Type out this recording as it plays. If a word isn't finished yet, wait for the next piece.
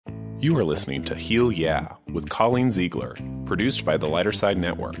You are listening to Heal Yeah with Colleen Ziegler, produced by the Lighter Side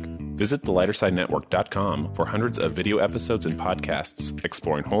Network. Visit thelightersidenetwork.com for hundreds of video episodes and podcasts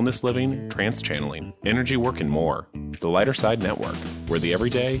exploring wholeness living, trance channeling, energy work, and more. The Lighter Side Network, where the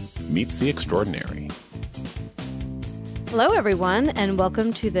everyday meets the extraordinary. Hello, everyone, and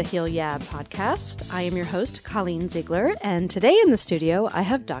welcome to the Heal Yeah podcast. I am your host, Colleen Ziegler, and today in the studio, I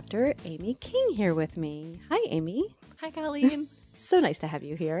have Dr. Amy King here with me. Hi, Amy. Hi, Colleen. So nice to have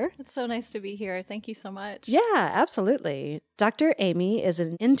you here. It's so nice to be here. Thank you so much. Yeah, absolutely. Dr. Amy is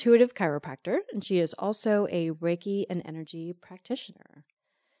an intuitive chiropractor, and she is also a Reiki and energy practitioner.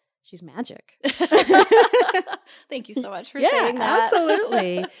 She's magic. Thank you so much for saying that.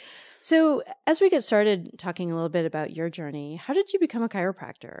 Absolutely. So as we get started talking a little bit about your journey, how did you become a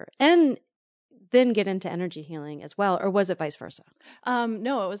chiropractor and then get into energy healing as well, or was it vice versa?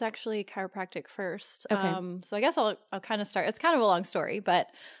 No, it was actually chiropractic first. Okay. So I guess I'll kind of start. It's kind of a long story, but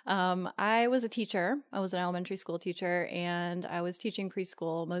I was a teacher. I was an elementary school teacher, and I was teaching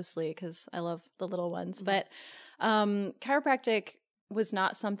preschool mostly because I love the little ones. But chiropractic was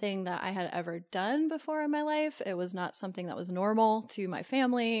not something that I had ever done before in my life. It was not something that was normal to my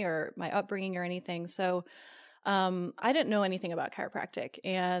family or my upbringing or anything. So I didn't know anything about chiropractic.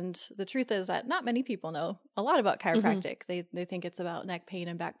 And the truth is that not many people know a lot about chiropractic. They think it's about neck pain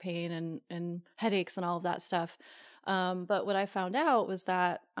and back pain and headaches and all of that stuff. But what I found out was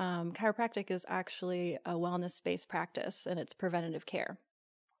that chiropractic is actually a wellness-based practice, and it's preventative care.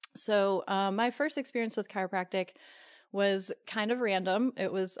 So my first experience with chiropractic was kind of random.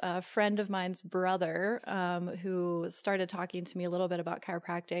 It was a friend of mine's brother who started talking to me a little bit about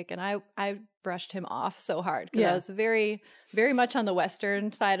chiropractic, and I brushed him off so hard because I was very, very much on the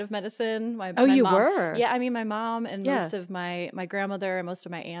Western side of medicine. My mom, were? Yeah, I mean, my mom and most of my grandmother and most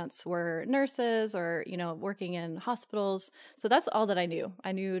of my aunts were nurses or, working in hospitals. So that's all that I knew.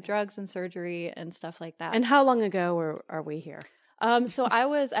 I knew drugs and surgery and stuff like that. And how long ago are we here? So I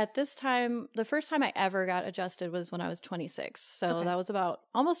was at this time, the first time I ever got adjusted was when I was 26. So that was about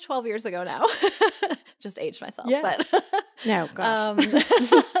almost 12 years ago now. Just aged myself. Yeah. But No, gosh.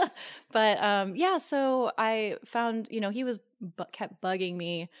 So I found, he kept bugging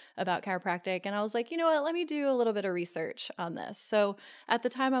me about chiropractic. And I was like, you know what, let me do a little bit of research on this. So at the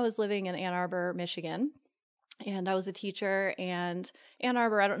time I was living in Ann Arbor, Michigan. And I was a teacher, and Ann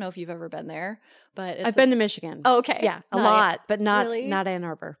Arbor, I don't know if you've ever been there, but I've been to Michigan. Oh, okay. Yeah, a lot, but not really? Not Ann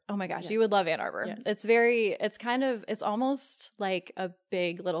Arbor. Oh my gosh, you would love Ann Arbor. Yeah. It's almost like a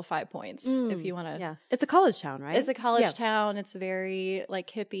big little 5 Points if you want to. Yeah, it's a college town, right? It's a college town. It's very like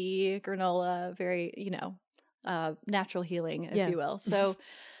hippie, granola, very, natural healing, if you will. So,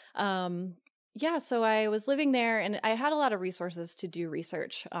 so I was living there, and I had a lot of resources to do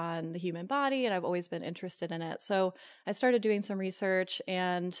research on the human body, and I've always been interested in it. So I started doing some research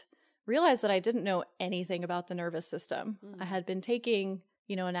and realized that I didn't know anything about the nervous system. I had been taking,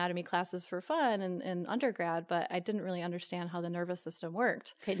 anatomy classes for fun in undergrad, but I didn't really understand how the nervous system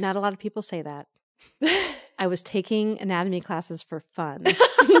worked. Okay, not a lot of people say that. I was taking anatomy classes for fun.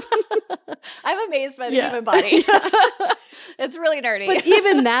 I'm amazed by the human body. It's really nerdy. But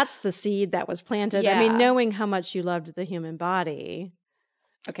even that's the seed that was planted. Yeah. I mean, knowing how much you loved the human body.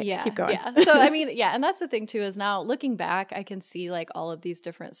 Okay, keep going. Yeah. So, I mean, and that's the thing too, is now looking back, I can see like all of these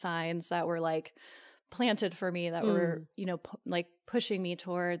different signs that were like planted for me that were, like pushing me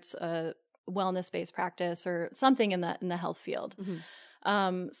towards a wellness-based practice or something in the health field.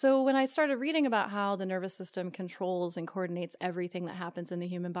 So when I started reading about how the nervous system controls and coordinates everything that happens in the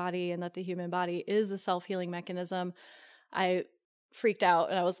human body, and that the human body is a self-healing mechanism, I freaked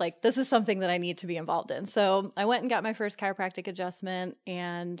out, and I was like, this is something that I need to be involved in. So I went and got my first chiropractic adjustment,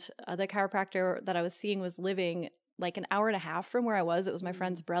 and the chiropractor that I was seeing was living like an hour and a half from where I was. It was my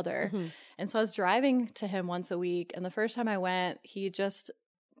friend's brother. And so I was driving to him once a week, and the first time I went, he just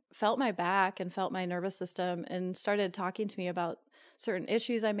felt my back and felt my nervous system and started talking to me about certain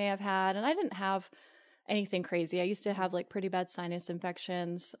issues I may have had. And I didn't have anything crazy. I used to have like pretty bad sinus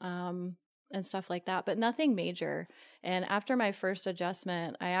infections, and stuff like that, but nothing major. And after my first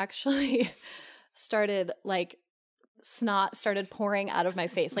adjustment, I actually started like snot started pouring out of my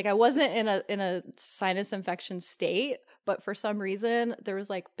face. Like I wasn't in a sinus infection state, but for some reason there was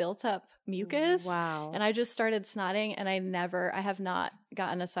like built up mucus. Wow. And I just started snotting, and I have not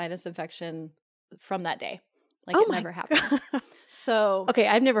gotten a sinus infection from that day. Like it never happened. So okay,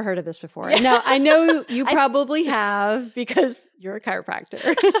 I've never heard of this before. Now I know you probably have because you're a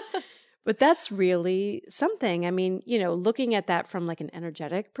chiropractor. But that's really something. I mean, looking at that from like an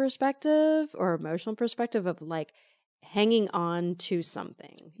energetic perspective or emotional perspective of like hanging on to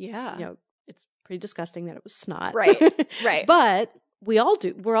something. Yeah. It's pretty disgusting that it was snot. Right. But we all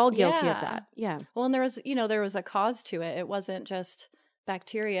do. We're all guilty of Yeah. that. Yeah. Well, and there was a cause to it. It wasn't just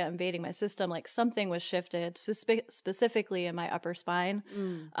bacteria invading my system. Like something was shifted specifically in my upper spine.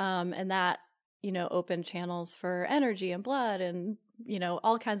 And that, opened channels for energy and blood and,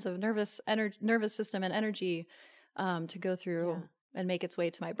 all kinds of nervous system and energy to go through and make its way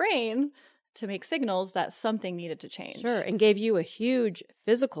to my brain to make signals that something needed to change. Sure. And gave you a huge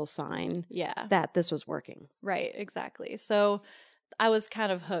physical sign that this was working. Right. Exactly. So I was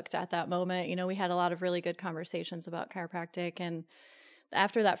kind of hooked at that moment. We had a lot of really good conversations about chiropractic. And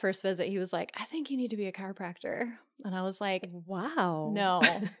after that first visit, he was like, I think you need to be a chiropractor. And I was like, wow. No,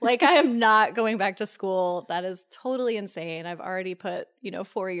 like I am not going back to school. That is totally insane. I've already put,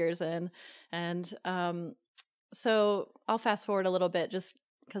 4 years in. And so I'll fast forward a little bit just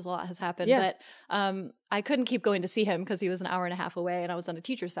because a lot has happened. Yeah. But I couldn't keep going to see him because he was an hour and a half away and I was on a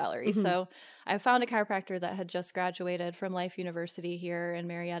teacher's salary. Mm-hmm. So I found a chiropractor that had just graduated from Life University here in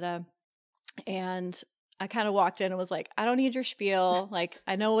Marietta. And I kind of walked in and was like, I don't need your spiel. Like,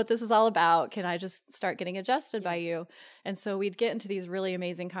 I know what this is all about. Can I just start getting adjusted by you? And so we'd get into these really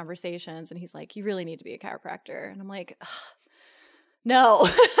amazing conversations. And he's like, you really need to be a chiropractor. And I'm like, no,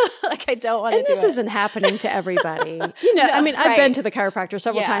 like I don't want to do it. And this isn't happening to everybody. I've been to the chiropractor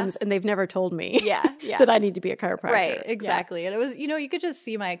several times and they've never told me that I need to be a chiropractor. Right, exactly. And it was, you could just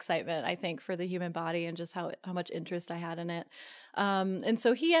see my excitement, I think, for the human body and just how much interest I had in it. And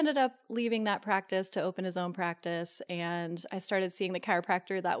so he ended up leaving that practice to open his own practice. And I started seeing the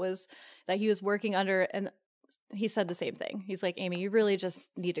chiropractor that he was working under. And he said the same thing. He's like, Amy, you really just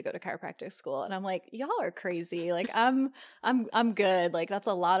need to go to chiropractic school. And I'm like, y'all are crazy. Like I'm good. Like that's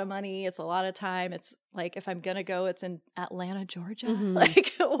a lot of money. It's a lot of time. It's like, if I'm going to go, it's in Atlanta, Georgia. Mm-hmm.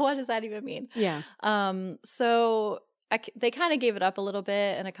 Like, what does that even mean? Yeah. So they kind of gave it up a little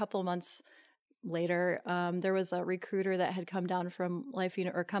bit. And a couple months later, there was a recruiter that had come up from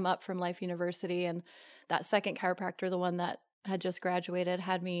Life University. And that second chiropractor, the one that had just graduated,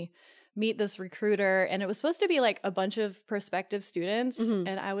 had me meet this recruiter, and it was supposed to be like a bunch of prospective students, and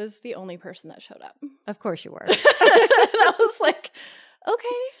I was the only person that showed up. Of course you were. And I was like,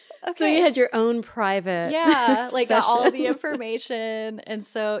 okay. So you had your own private like got all of the information. And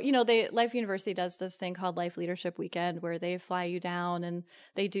so, Life University does this thing called Life Leadership Weekend where they fly you down and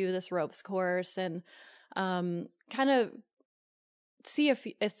they do this ropes course and kind of see if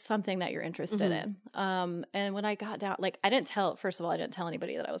it's something that you're interested in. And when I got down, like I didn't tell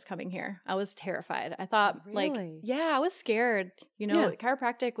anybody that I was coming here. I was terrified. I thought really? I was scared.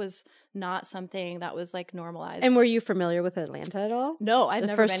 Chiropractic was not something that was like normalized. And were you familiar with Atlanta at all? No, I'd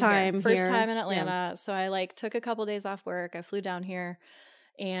never been here. First here. time in Atlanta. Yeah. So I like took a couple days off work. I flew down here,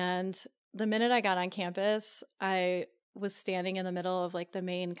 and the minute I got on campus, I was standing in the middle of like the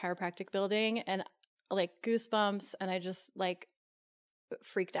main chiropractic building and like goosebumps, and I just like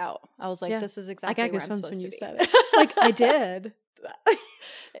freaked out. I was like, this is exactly where I'm supposed to be. Said it. Like I did.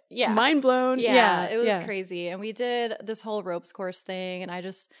 Mind blown. Yeah, it was crazy. And we did this whole ropes course thing, and I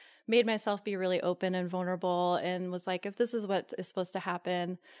just made myself be really open and vulnerable and was like, if this is what is supposed to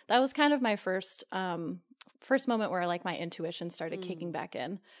happen. That was kind of my first moment where like my intuition started kicking back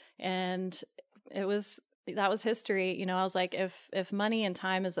in. And that was history. I was like, if money and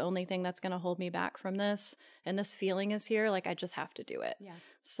time is the only thing that's going to hold me back from this, and this feeling is here, like I just have to do it. Yeah.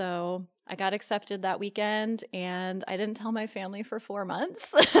 So I got accepted that weekend, and I didn't tell my family for 4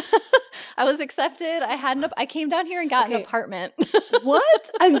 months. I was accepted. I came down here and got an apartment.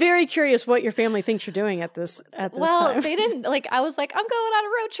 What? I'm very curious what your family thinks you're doing at this time. Well, they didn't I was like, I'm going on a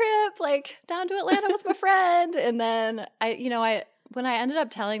road trip, like down to Atlanta with my friend. And then when I ended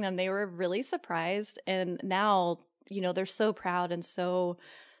up telling them, they were really surprised. And now, they're so proud and so,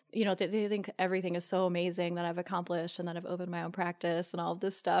 they think everything is so amazing that I've accomplished and that I've opened my own practice and all of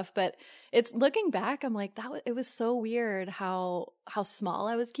this stuff. But it's looking back, I'm like, it was so weird how small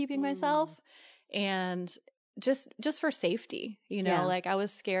I was keeping myself. And just for safety, like I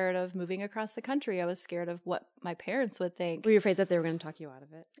was scared of moving across the country. I was scared of what my parents would think. Were you afraid that they were going to talk you out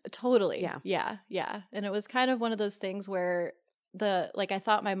of it? Totally. Yeah. And it was kind of one of those things where I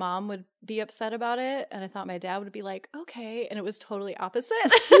thought my mom would be upset about it, and I thought my dad would be like, okay. And it was totally opposite.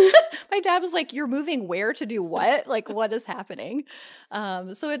 My dad was like, you're moving where to do what? Like, what is happening?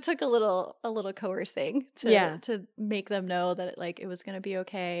 So it took a little coercing to make them know that it was going to be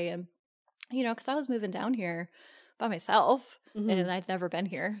okay. And, cause I was moving down here by myself and I'd never been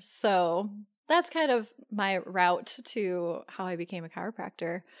here. So that's kind of my route to how I became a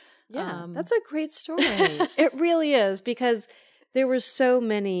chiropractor. Yeah, that's a great story. It really is, because there were so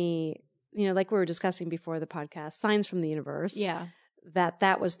many, like we were discussing before the podcast, signs from the universe. Yeah.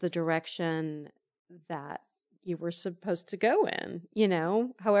 That was the direction that you were supposed to go in,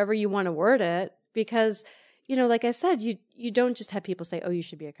 however you want to word it. Because, like I said, you don't just have people say, oh, you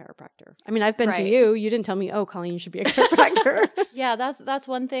should be a chiropractor. I mean, I've been to you. You didn't tell me, oh, Colleen, you should be a chiropractor. Yeah, that's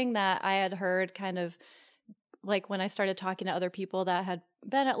one thing that I had heard kind of like when I started talking to other people that had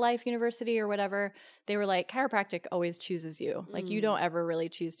been at Life University or whatever, they were like, chiropractic always chooses you. Like you don't ever really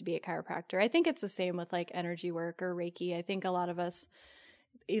choose to be a chiropractor. I think it's the same with like energy work or Reiki. I think a lot of us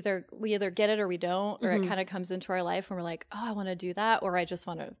we either get it or we don't, or it kind of comes into our life and we're like, oh, I want to do that, or I just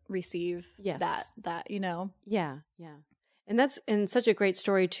want to receive that. Yeah. Yeah. And that's such a great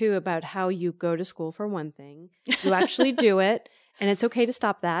story too about how you go to school for one thing, you actually do it, and it's okay to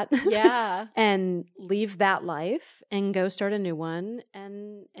stop that. Yeah. And leave that life and go start a new one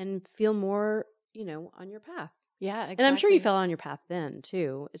and feel more, on your path. Yeah, exactly. And I'm sure you fell on your path then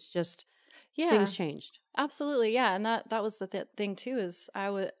too. It's just things changed. Absolutely. Yeah. And that was the thing too, is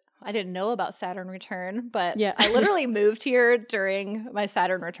I didn't know about Saturn return, but Yeah. I literally moved here during my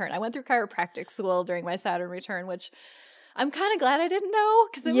Saturn return. I went through chiropractic school during my Saturn return, which I'm kind of glad I didn't know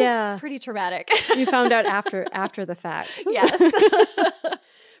because it was pretty traumatic. You found out after the fact. Yes.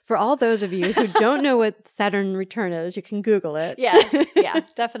 For all those of you who don't know what Saturn return is, you can Google it. Yeah,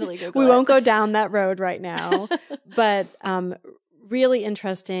 definitely Google it. We won't go down that road right now, but really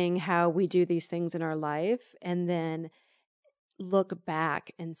interesting how we do these things in our life and then look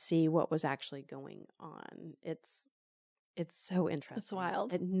back and see what was actually going on. It's so interesting. It's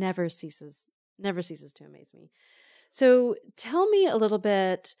wild. It never ceases to amaze me. So tell me a little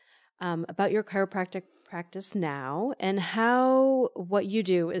bit about your chiropractic practice now and how what you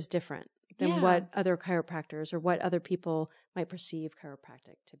do is different than what other chiropractors or what other people might perceive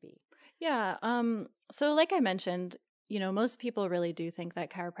chiropractic to be. Yeah. So like I mentioned, most people really do think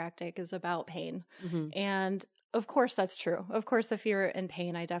that chiropractic is about pain. Mm-hmm. And of course that's true. Of course, if you're in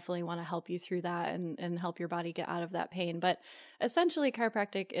pain, I definitely want to help you through that and help your body get out of that pain. But essentially,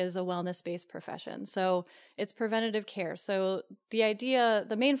 chiropractic is a wellness-based profession. So it's preventative care. So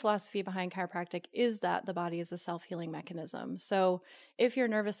the main philosophy behind chiropractic is that the body is a self-healing mechanism. So if your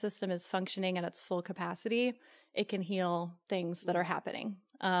nervous system is functioning at its full capacity, it can heal things that are happening.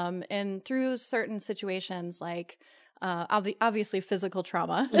 And through certain situations like obviously physical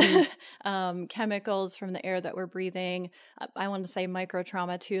trauma, chemicals from the air that we're breathing. I want to say micro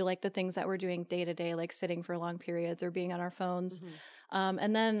trauma too, like the things that we're doing day to day, like sitting for long periods or being on our phones. Mm-hmm.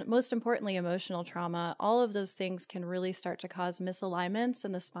 And then most importantly, emotional trauma. All of those things can really start to cause misalignments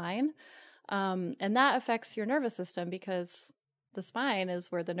in the spine. And that affects your nervous system because the spine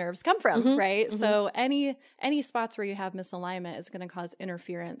is where the nerves come from, right? Mm-hmm. So any spots where you have misalignment is going to cause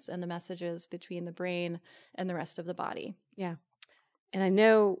interference in the messages between the brain and the rest of the body. Yeah. And I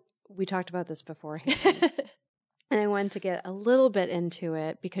know we talked about this beforehand, and I wanted to get a little bit into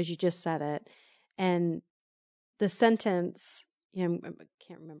it because you just said it. And the sentence, I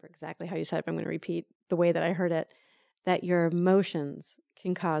can't remember exactly how you said it, but I'm going to repeat the way that I heard it, that your emotions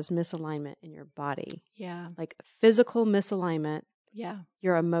can cause misalignment in your body. Yeah. Like physical misalignment. Yeah.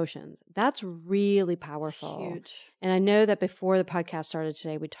 Your emotions. That's really powerful. It's huge. And I know that before the podcast started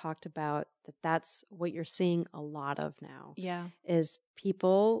today, we talked about that's what you're seeing a lot of now. Yeah. Is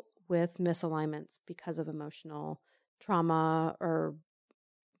people with misalignments because of emotional trauma or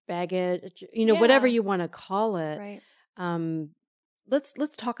baggage, whatever you want to call it. Right.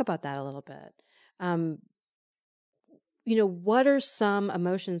 Let's talk about that a little bit. What are some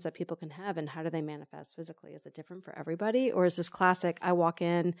emotions that people can have and how do they manifest physically? Is it different for everybody? Or is this classic, I walk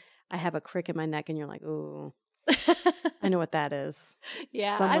in, I have a crick in my neck and you're like, ooh, I know what that is.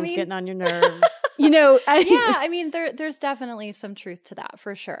 Yeah. Someone's getting on your nerves. There's definitely some truth to that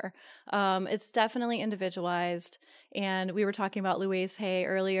for sure. It's definitely individualized. And we were talking about Louise Hay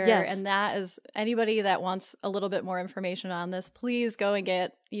earlier. Yes. And that is anybody that wants a little bit more information on this, please go and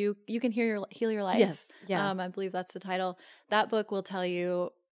get You Can Heal Your Life. Yes. Yeah. I believe that's the title. That book will tell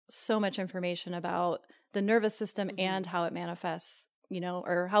you so much information about the nervous system and how it manifests,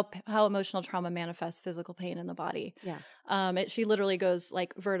 or how emotional trauma manifests physical pain in the body. Yeah. She literally goes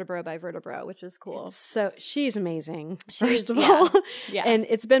like vertebra by vertebra, which is cool. So she's amazing, first of all. Yeah. And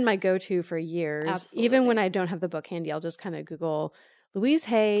it's been my go-to for years. Absolutely. Even when I don't have the book handy, I'll just kind of Google Louise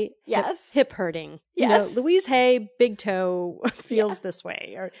Hay hip hurting. Yes. Louise Hay big toe feels this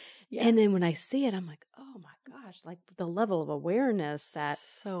way. And then when I see it, I'm like, oh my gosh, like the level of awareness that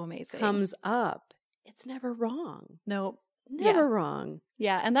so amazing comes up. It's never wrong. Nope. Never wrong.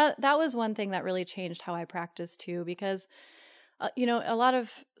 Yeah. And that was one thing that really changed how I practice too, because,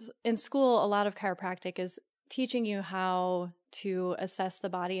 in school, a lot of chiropractic is teaching you how to assess the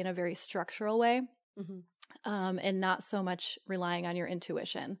body in a very structural way, and not so much relying on your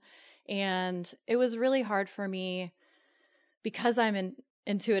intuition. And it was really hard for me because I'm an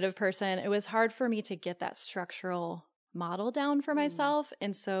intuitive person. It was hard for me to get that structural model down for myself.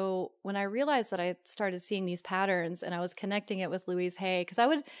 And so when I realized that I started seeing these patterns and I was connecting it with Louise Hay, because I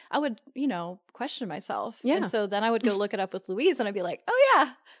would, question myself. Yeah. And so then I would go look it up with Louise and I'd be like, oh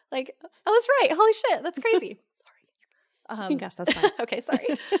yeah, like I was right. Holy shit. That's crazy. Sorry. You can guess, that's fine. Okay. Sorry.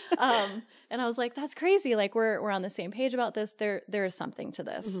 And I was like, that's crazy. Like we're on the same page about this. There is something to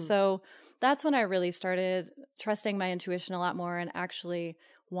this. Mm-hmm. So that's when I really started trusting my intuition a lot more and actually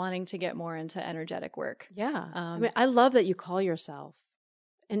wanting to get more into energetic work. Yeah. I mean, I love that you call yourself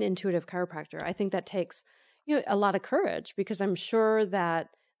an intuitive chiropractor. I think that takes, a lot of courage, because I'm sure that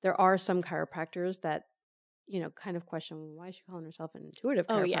there are some chiropractors that, kind of question, why is she calling herself an intuitive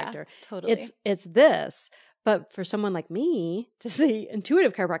chiropractor? Oh, yeah, totally. It's this. But for someone like me to say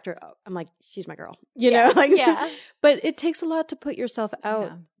intuitive chiropractor, I'm like, she's my girl, know? Like, yeah. But it takes a lot to put yourself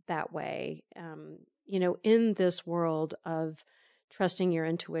out that way, in this world of trusting your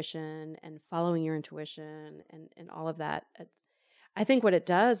intuition and following your intuition and all of that. I think what it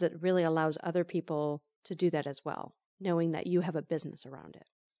does, it really allows other people to do that as well, knowing that you have a business around it.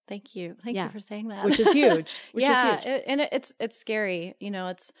 Thank you. Thank you for saying that. Which is huge. It's scary.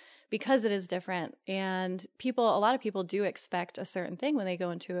 It's because it is different. And a lot of people do expect a certain thing when they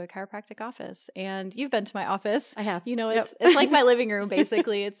go into a chiropractic office. And you've been to my office. I have. It's like my living room,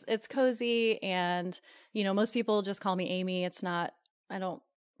 basically. It's cozy. And, most people just call me Amy. I don't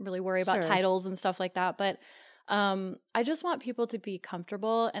really worry about titles and stuff like that. But I just want people to be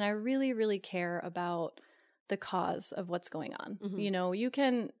comfortable. And I really, really care about the cause of what's going on.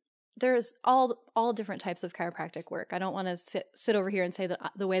 Mm-hmm. There's all different types of chiropractic work. I don't want to sit over here and say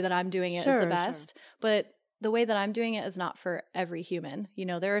that the way that I'm doing it is the best, but the way that I'm doing it is not for every human.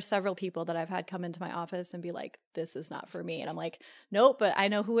 There are several people that I've had come into my office and be like, this is not for me. And I'm like, nope, but I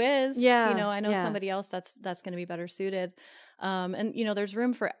know who is. Yeah. I know somebody else that's going to be better suited. And there's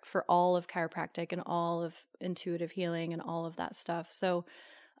room for all of chiropractic and all of intuitive healing and all of that stuff. So,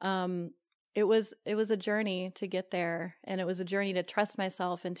 it was a journey to get there, and it was a journey to trust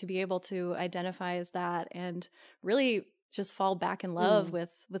myself and to be able to identify as that and really just fall back in love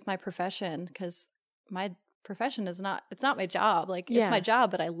with my profession, because my profession it's not my job. Like it's my job,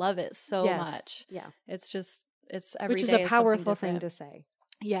 but I love it so much. Yeah. It's every Which is day a powerful thing to say.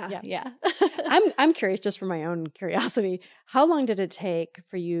 Yeah. I'm curious, just for my own curiosity, how long did it take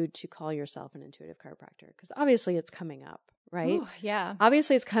for you to call yourself an intuitive chiropractor? Because obviously it's coming up, right? Ooh, yeah.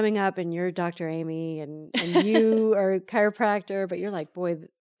 Obviously it's coming up, and you're Dr. Amy and you are a chiropractor, but you're like, boy,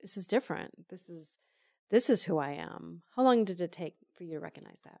 this is different. This is who I am. How long did it take for you to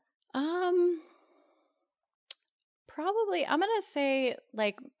recognize that? Probably, I'm going to say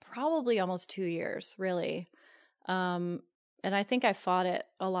probably almost 2 years, really. And I think I fought it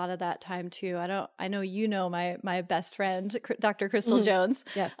a lot of that time too. I know my best friend, Dr. Crystal Jones.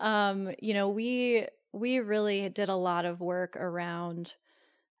 Yes. We really did a lot of work around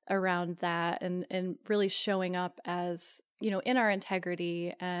that and really showing up as, in our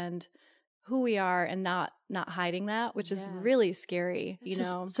integrity and who we are and not hiding that, which is really scary,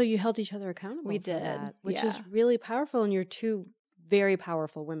 So you held each other accountable. We did, for that, which is really powerful. And you're two very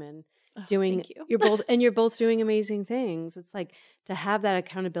powerful women doing, you're both doing amazing things. It's like to have that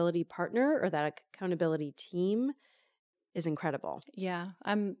accountability partner or that accountability team is incredible. Yeah.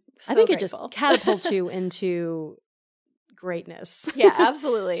 I think grateful. It just catapults you into greatness. Yeah,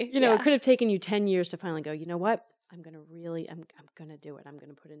 absolutely. It could have taken you 10 years to finally go, you know what? I'm going to do it. I'm going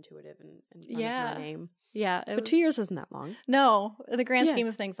to put intuitive in front of my name. Yeah. But 2 years isn't that long. No, in the grand scheme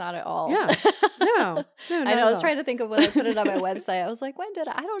of things, not at all. Yeah. No, I know. I was trying to think of when I put it on my website. I was like, when did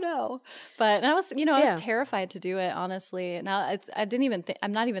I don't know. But I was, I was terrified to do it, honestly. Now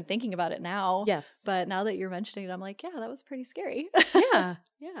I'm not even thinking about it now. Yes. But now that you're mentioning it, I'm like, yeah, that was pretty scary. Yeah.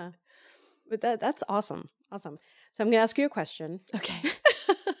 But that's awesome. Awesome. So I'm going to ask you a question. Okay.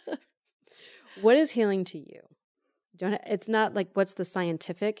 What is healing to you? It's not like what's the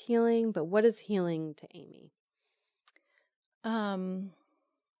scientific healing, but what is healing to Amy?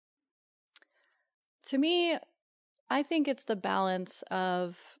 To me, I think it's the balance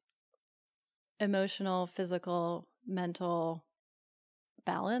of emotional, physical, mental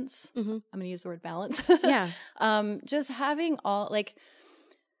balance. Mm-hmm. I'm going to use the word balance. Yeah. Just having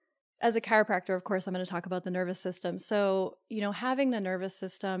as a chiropractor, of course, I'm going to talk about the nervous system. So, having the nervous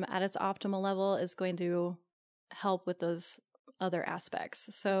system at its optimal level is going to help with those other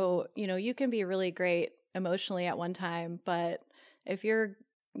aspects. So, you can be really great emotionally at one time, but if you're,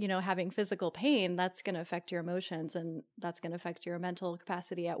 having physical pain, that's going to affect your emotions, and that's going to affect your mental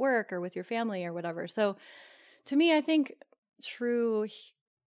capacity at work or with your family or whatever. So to me, I think true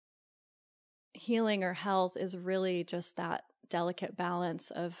healing or health is really just that delicate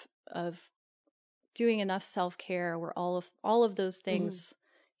balance of doing enough self-care where all of those things,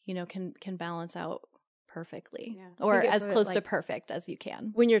 can balance out perfectly, or as close to perfect as you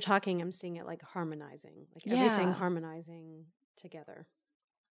can. When you're talking, I'm seeing it like harmonizing, like everything harmonizing together.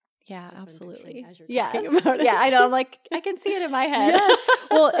 Yeah, That's absolutely. As you're talking about it. Yeah, I know. I'm like, I can see it in my head. Yes.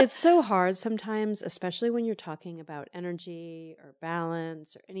 Well, it's so hard sometimes, especially when you're talking about energy or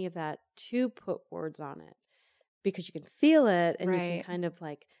balance or any of that, to put words on it, because you can feel it and you can kind of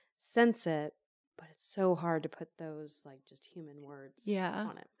like sense it, but it's so hard to put those like just human words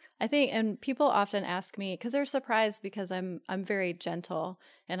on it. I think, and people often ask me, because they're surprised because I'm very gentle,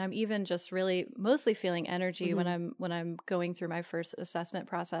 and I'm even just really mostly feeling energy when I'm going through my first assessment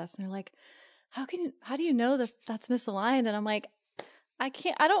process. And they're like, how do you know that that's misaligned? And I'm like, I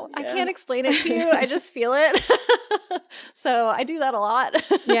can't explain it to you. I just feel it. So I do that a lot.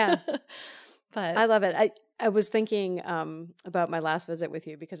 Yeah. But I love it. I was thinking about my last visit with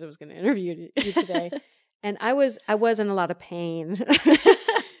you because I was going to interview you today. And I was in a lot of pain.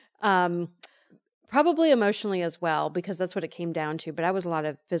 Probably emotionally as well, because that's what it came down to. But I was a lot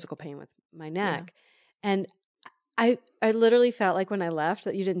of physical pain with my neck. Yeah. And I literally felt like when I left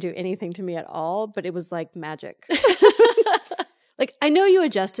that you didn't do anything to me at all, but it was like magic. Like, I know you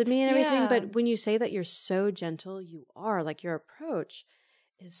adjusted me and everything, but when you say that you're so gentle, you are. Like, your approach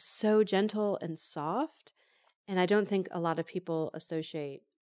is so gentle and soft. And I don't think a lot of people associate,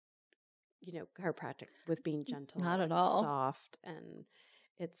 chiropractic with being gentle. Not at all. Soft. And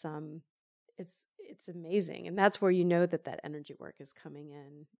it's amazing. And that's where you know that energy work is coming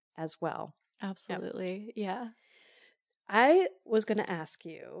in as well. Absolutely. Yeah. I was going to ask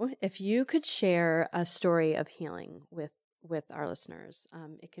you if you could share a story of healing with our listeners.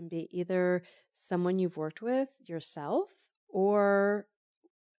 It can be either someone you've worked with yourself or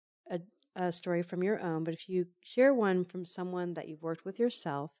a story from your own. But if you share one from someone that you've worked with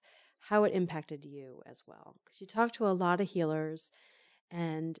yourself, how it impacted you as well. Because you talk to a lot of healers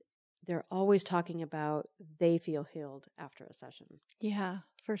and they're always talking about they feel healed after a session. Yeah,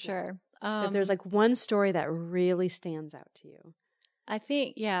 for sure. So if there's like one story that really stands out to you. I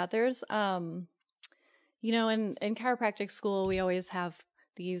think, there's, in chiropractic school, we always have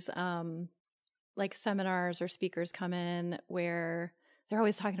these like seminars or speakers come in where they're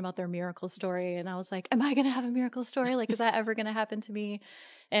always talking about their miracle story. And I was like, am I going to have a miracle story? Like, is that ever going to happen to me?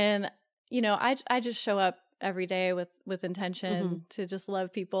 And, I just show up every day with intention to just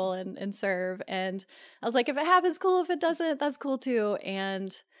love people and serve. And I was like, if it happens, cool. If it doesn't, that's cool too.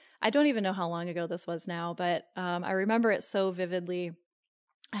 And I don't even know how long ago this was now, but I remember it so vividly.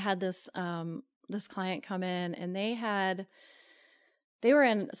 I had this client come in and they were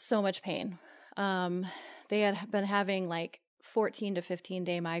in so much pain. They had been having like 14 to 15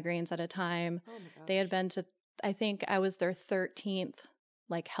 day migraines at a time. Oh my gosh. They had been to, I think I was their 13th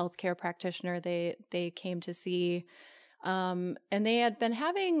like healthcare practitioner they came to see. And they had been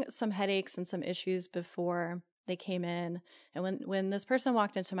having some headaches and some issues before they came in. And when this person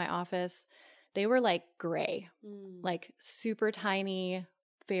walked into my office, they were like gray, like super tiny,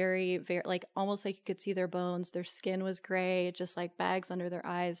 very, very, like almost like you could see their bones. Their skin was gray, just like bags under their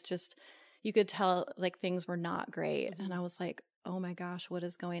eyes. Just, you could tell like things were not great. And I was like, oh my gosh, what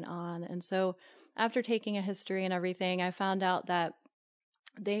is going on? And so after taking a history and everything, I found out that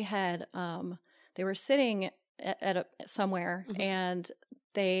they had, they were sitting at somewhere and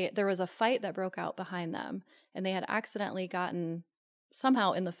there was a fight that broke out behind them, and they had accidentally gotten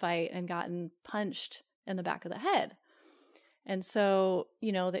somehow in the fight and gotten punched in the back of the head. And so,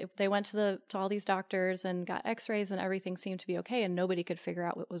 they went to all these doctors and got x-rays and everything seemed to be okay. And nobody could figure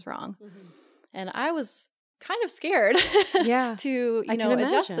out what was wrong. And I was kind of scared to,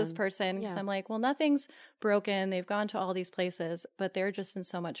 adjust this person because I'm like, well, nothing's broken. They've gone to all these places, but they're just in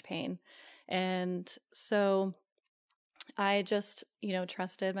so much pain. And so I just,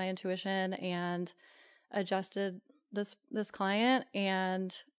 trusted my intuition and adjusted this client,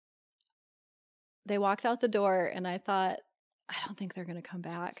 and they walked out the door and I thought, I don't think they're going to come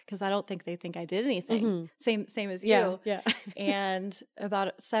back because I don't think they think I did anything. Same as you. Yeah. And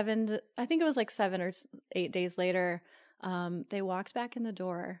about 7 or 8 days later, they walked back in the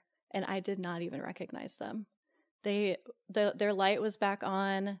door and I did not even recognize them. Their light was back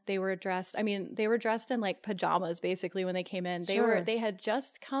on. They were dressed in like pajamas basically when they came in. They had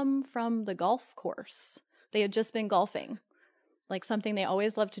just come from the golf course. They had just been golfing, like something they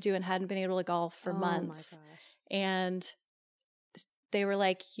always loved to do and hadn't been able to golf for months. My gosh. And they were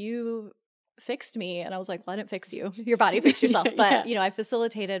like, you fixed me. And I was like, well, I didn't fix you. Your body fixed yourself. But, I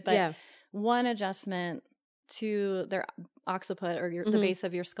facilitated. But one adjustment to their occiput or the base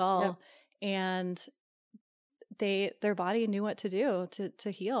of your skull. and their body knew what to do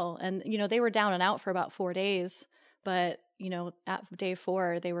to heal. And, they were down and out for about 4 days, but, at day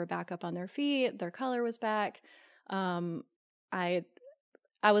 4, they were back up on their feet. Their color was back. I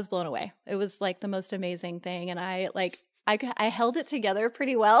was blown away. It was like the most amazing thing. And I held it together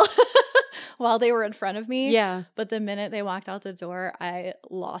pretty well while they were in front of me. Yeah. But the minute they walked out the door, I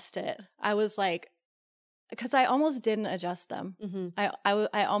lost it. I was like, because I almost didn't adjust them. Mm-hmm.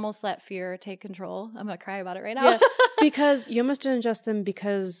 I almost let fear take control. I'm going to cry about it right now. Yeah, because you almost didn't adjust them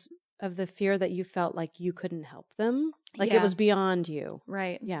because of the fear that you felt like you couldn't help them. Like it was beyond you.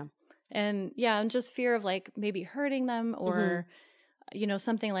 Right. Yeah. And just fear of like maybe hurting them or,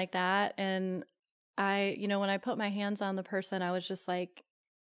 something like that. And when I put my hands on the person, I was just like,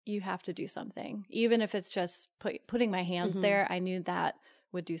 you have to do something. Even if it's just putting my hands there, I knew that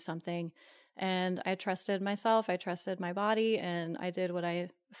would do something. And I trusted myself, I trusted my body, and I did what I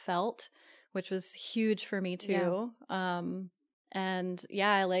felt, which was huge for me too. Yeah.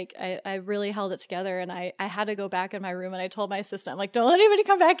 I really held it together, and I had to go back in my room, and I told my assistant, I'm like, don't let anybody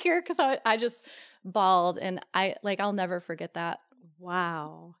come back here, because I just bawled, and I'll never forget that.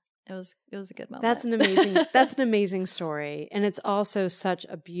 Wow. It was a good moment. That's an amazing story. And it's also such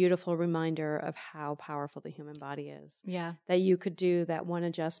a beautiful reminder of how powerful the human body is. Yeah. That you could do that one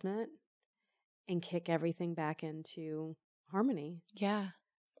adjustment and kick everything back into harmony. Yeah.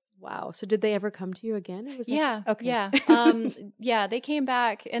 Wow. So did they ever come to you again? Or was yeah. Okay. Yeah. Yeah. They came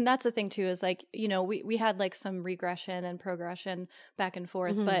back. And that's the thing too, is like, we had like some regression and progression back and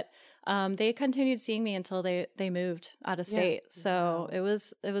forth, but they continued seeing me until they moved out of state. Yeah. So it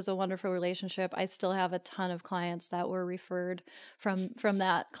was a wonderful relationship. I still have a ton of clients that were referred from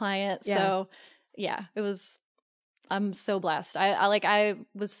that client. Yeah. So yeah, I'm so blessed. I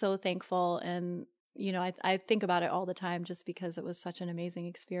was so thankful, and I think about it all the time just because it was such an amazing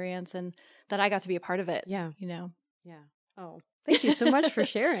experience and that I got to be a part of it. Yeah. Yeah. Oh, thank you so much for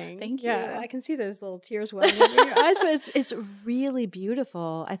sharing. Thank you. Yeah, I can see those little tears welling up in your eyes, but it's really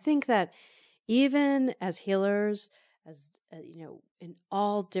beautiful. I think that even as healers, as in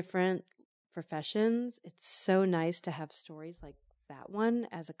all different professions, it's so nice to have stories like that one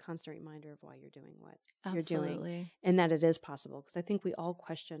as a constant reminder of why you're doing what you're doing, and that it is possible. Because I think we all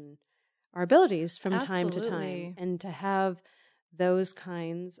question our abilities from time to time, and to have those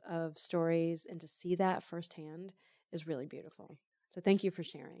kinds of stories and to see that firsthand is really beautiful. So thank you for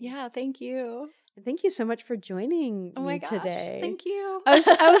sharing. Yeah, thank you. And thank you so much for joining me today. Thank you.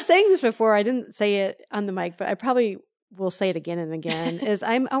 I was saying this before. I didn't say it on the mic, but I probably will say it again and again, is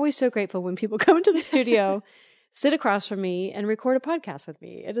I'm always so grateful when people come into the studio, sit across from me, and record a podcast with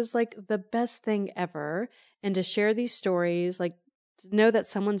me. It is like the best thing ever. And to share these stories, like to know that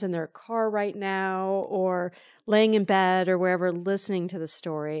someone's in their car right now or laying in bed or wherever listening to the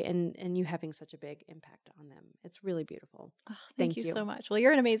story, and you having such a big impact on them. It's really beautiful. Oh, thank you so much. Well,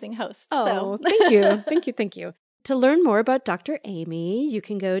 you're an amazing host. Oh, thank you. Thank you. To learn more about Dr. Amy, you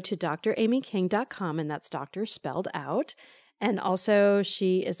can go to dramyking.com, and that's doctor spelled out. And also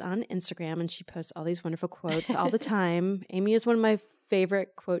she is on Instagram, and she posts all these wonderful quotes all the time. Amy is one of my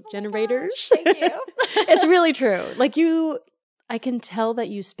favorite quote generators. Gosh, thank you. It's really true. Like I can tell that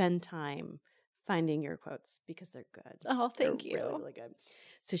you spend time finding your quotes because they're good. Oh, thank you. Really, really good.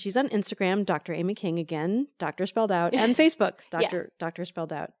 So she's on Instagram, Dr. Amy King, again, Doctor spelled out, and Facebook, Doctor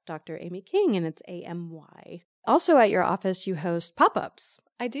spelled out, Dr. Amy King, and it's AMY. Also at your office, you host pop-ups.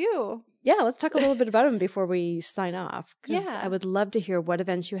 I do. Yeah, let's talk a little bit about them before we sign off. Because Yeah. I would love to hear what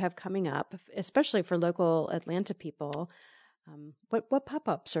events you have coming up, especially for local Atlanta people. What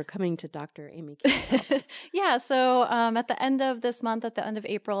pop-ups are coming to Dr. Amy King's office? Yeah, so at the end of this month, at the end of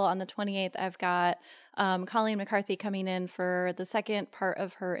April, on the 28th, I've got Colleen McCarthy coming in for the second part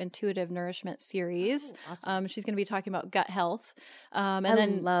of her Intuitive Nourishment series. Oh, awesome. She's going to be talking about gut health. I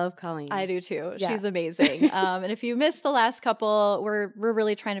love Colleen. I do too. Yeah. She's amazing. And if you missed the last couple, we're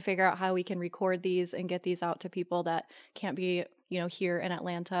really trying to figure out how we can record these and get these out to people that can't be, here in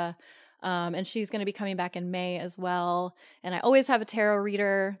Atlanta. And she's going to be coming back in May as well. And I always have a tarot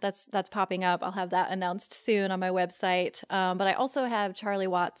reader that's popping up. I'll have that announced soon on my website. But I also have Charlie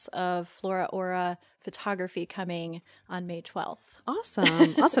Watts of Flora Aura Photography coming on May 12th.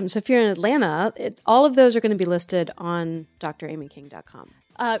 Awesome. So if you're in Atlanta, all of those are going to be listed on dramyking.com.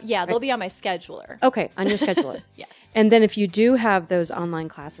 Yeah, they'll be on my scheduler. Okay, on your scheduler. Yes. And then if you do have those online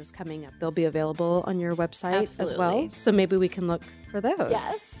classes coming up, they'll be available on your website as well. So maybe we can look for those.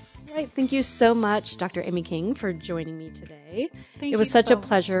 Yes. All right. Thank you so much, Dr. Amy King, for joining me today. Thank it was you such so a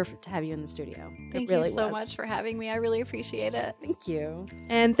pleasure to have you in the studio. Thank it really you so was. much for having me. I really appreciate it. Thank you.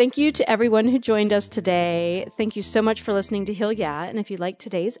 And thank you to everyone who joined us today. Thank you so much for listening to Heal Yeah. And if you liked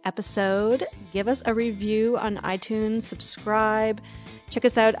today's episode, give us a review on iTunes, subscribe. Check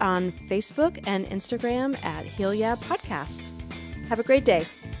us out on Facebook and Instagram at Heal Yeah Podcast. Have a great day.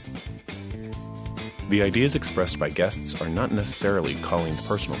 The ideas expressed by guests are not necessarily Colleen's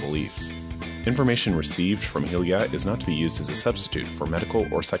personal beliefs. Information received from Heal Yeah is not to be used as a substitute for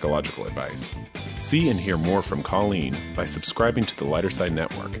medical or psychological advice. See and hear more from Colleen by subscribing to the Lighter Side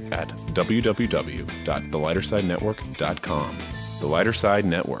Network at www.thelightersidenetwork.com. The Lighter Side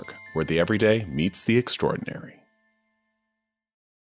Network, where the everyday meets the extraordinary.